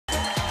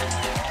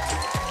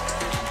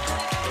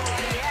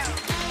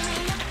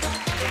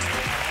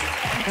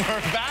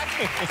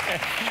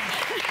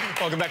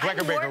Welcome back,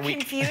 Record Breaker. More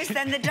confused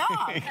than the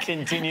dog.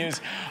 Continues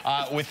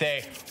with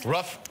a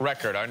rough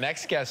record. Our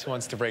next guest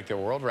wants to break the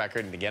world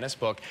record in the Guinness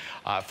book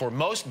for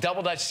most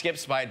double Dutch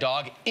skips by a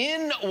dog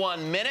in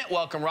 1 minute.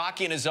 Welcome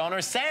Rocky and his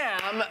owner, Sam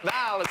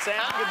Val.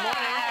 Sam, good morning.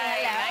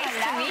 Nice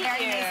to meet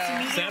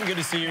you. Sam, good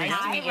to see you.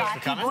 Hi,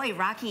 Rocky. Boy,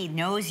 Rocky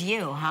knows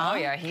you, huh? Oh,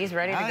 yeah, he's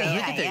ready to go.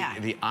 Look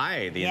at the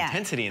eye, the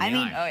intensity in the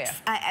eye. Oh,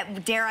 yeah.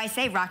 Dare I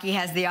say, Rocky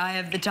has the eye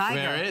of the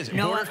tiger. There it is.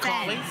 No Border offense.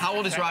 Collie. How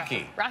old is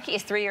Rocky? Rocky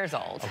is 3 years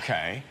old.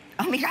 Okay.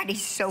 Oh my God,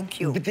 he's so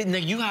cute. But then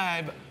you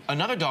have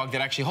another dog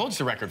that actually holds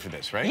the record for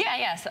this, right? Yeah,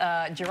 yes.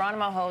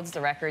 Geronimo holds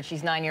the record.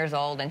 She's 9 years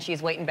old, and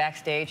she's waiting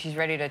backstage. She's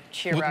ready to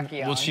cheer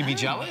Rocky on. Will she be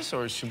jealous,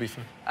 or should be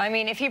fun? I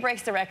mean, if he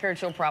breaks the record,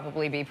 she'll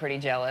probably be pretty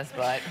jealous.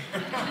 But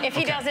if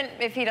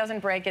he doesn't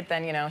break it,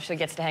 then you know she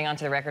gets to hang on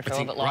to the record for a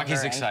little bit longer.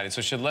 Rocky's excited,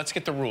 so let's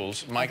get the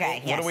rules. Michael,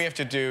 what do we have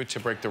to do to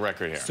break the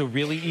record here? So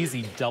really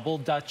easy. Double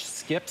Dutch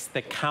skips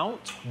that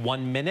count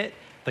 1 minute.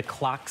 The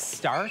clock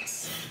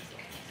starts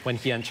when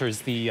he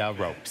enters the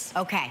ropes.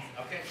 Okay.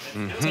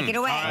 Take it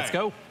away. Right. Let's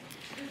go.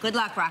 Good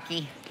luck,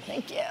 Rocky.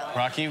 Thank you.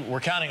 Rocky,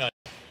 we're counting on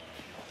you.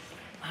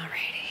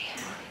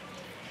 Alrighty.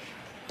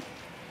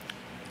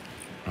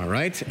 All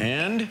right,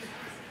 and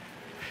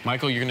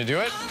Michael, you're gonna do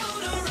it?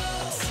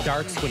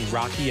 Starts when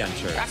Rocky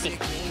enters. Rocky.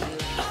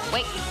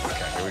 Wait.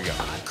 Okay, here we go.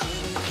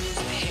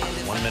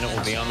 1 minute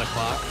will be on the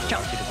clock.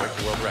 Rocky to break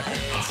the world record.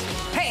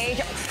 Hey,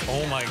 jump.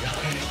 Oh my God.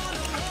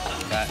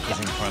 That is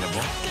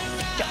incredible.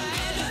 Jump.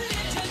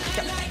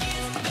 Jump.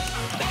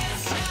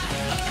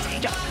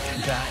 Jump.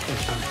 That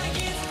is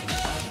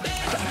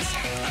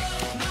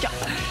Jump.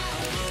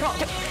 Come on,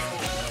 jump.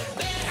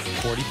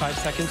 45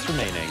 seconds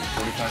remaining.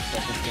 45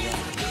 seconds to go.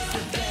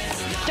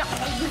 Jump.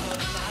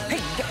 Hey,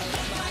 jump.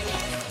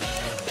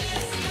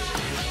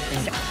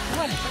 Jump. Come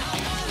on.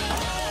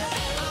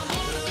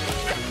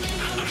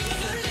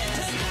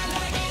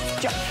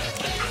 Jump.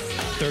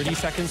 30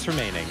 seconds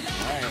remaining.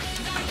 All right.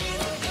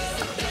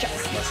 Jump.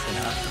 Less than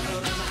half.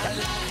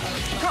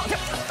 Come on,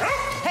 jump.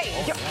 Hey,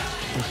 jump.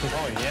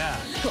 Oh, yeah.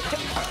 Go,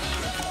 jump.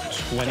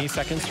 20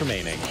 seconds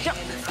remaining. Jump.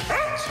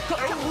 Go,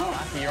 jump.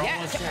 Rocky, you're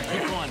almost there.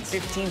 Keep going.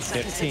 15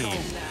 seconds. 15.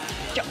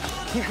 Jump.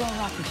 Keep going,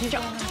 Rocky. Keep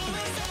going, Rocky.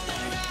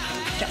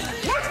 Jump.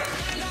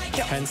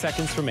 Jump. 10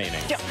 seconds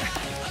remaining. Jump.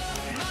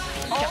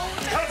 Jump.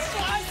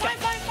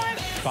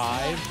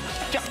 5,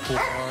 Jump. 4,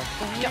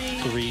 Jump.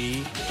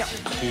 3, Jump.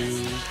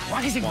 2,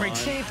 Rocky's in great 1.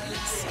 shape.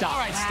 Stop. All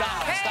right,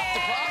 stop. Hey. Stop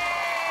the clock.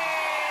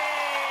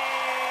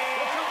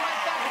 We'll come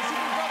right back and see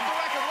who broke the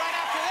record right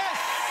after this.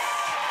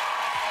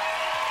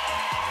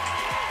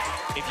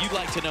 If you'd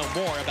like to know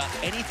more about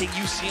anything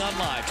you see on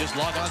live, just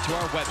log on to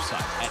our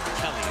website at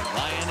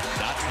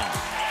kellyandryan.com.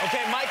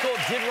 Okay, Michael,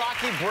 did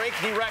Rocky break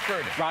the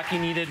record? Rocky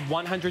needed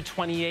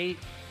 128.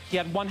 He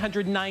had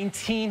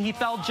 119. He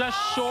fell just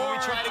short. Can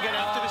we try it again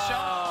after the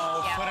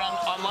show? Yeah. Put it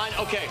online?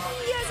 Okay.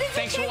 Yes,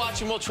 Thanks for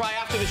watching. We'll try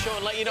after the show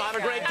and let you know. Have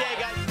a great day.